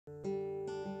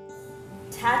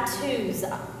Tattoos.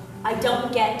 I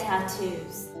don't get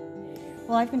tattoos.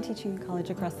 Well, I've been teaching college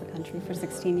across the country for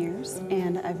 16 years,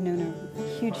 and I've known a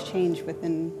huge change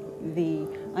within the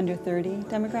under 30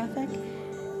 demographic.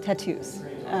 Tattoos.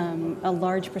 A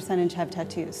large percentage have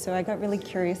tattoos, so I got really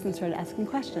curious and started asking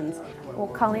questions. Well,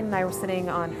 Colleen and I were sitting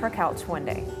on her couch one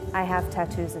day. I have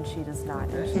tattoos and she does not,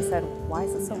 and she said, "Why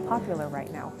is it so popular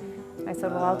right now?" I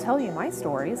said, "Well, I'll tell you my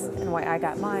stories and why I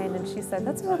got mine," and she said,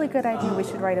 "That's a really good idea. We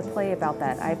should write a play about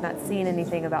that. I've not seen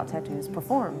anything about tattoos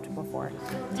performed before."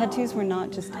 Tattoos were not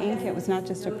just ink, it was not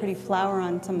just a pretty flower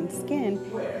on someone's skin,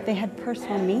 they had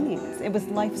personal meanings. It was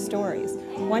life stories.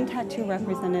 One tattoo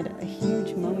represented a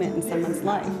huge moment in someone's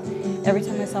life. Every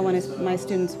time I saw one of my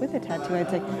students with a tattoo, I'd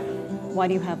say, "Why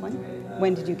do you have one?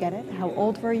 When did you get it? How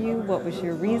old were you? What was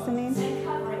your reasoning?"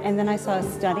 And then I saw a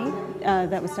study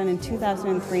that was done in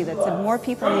 2003 that said more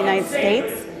people in the United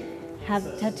States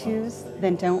have tattoos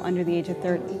than don't under the age of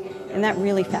 30. And that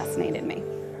really fascinated me.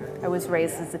 I was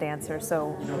raised as a dancer,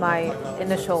 so my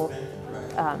initial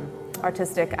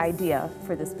artistic idea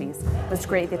for this piece was to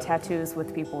create the tattoos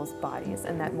with people's bodies,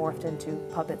 and that morphed into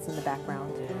puppets in the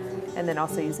background, and then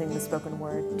also using the spoken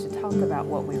word to talk about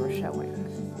what we were showing.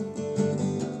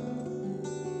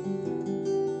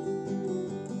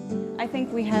 I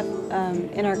think we have,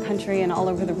 in our country and all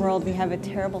over the world, we have a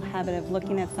terrible habit of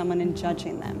looking at someone and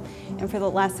judging them. And for the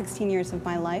last 16 years of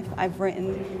my life, I've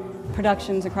written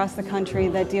productions across the country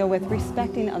that deal with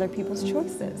respecting other people's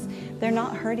choices. They're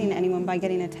not hurting anyone by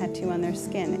getting a tattoo on their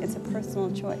skin. It's a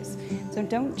personal choice. So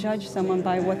don't judge someone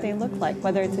by what they look like,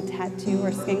 whether it's a tattoo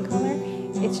or skin color.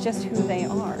 It's just who they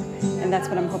are. And that's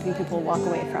what I'm hoping people will walk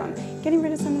away from. Getting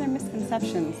rid of some of their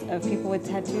misconceptions of people with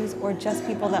tattoos or just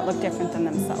people that look different than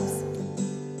themselves.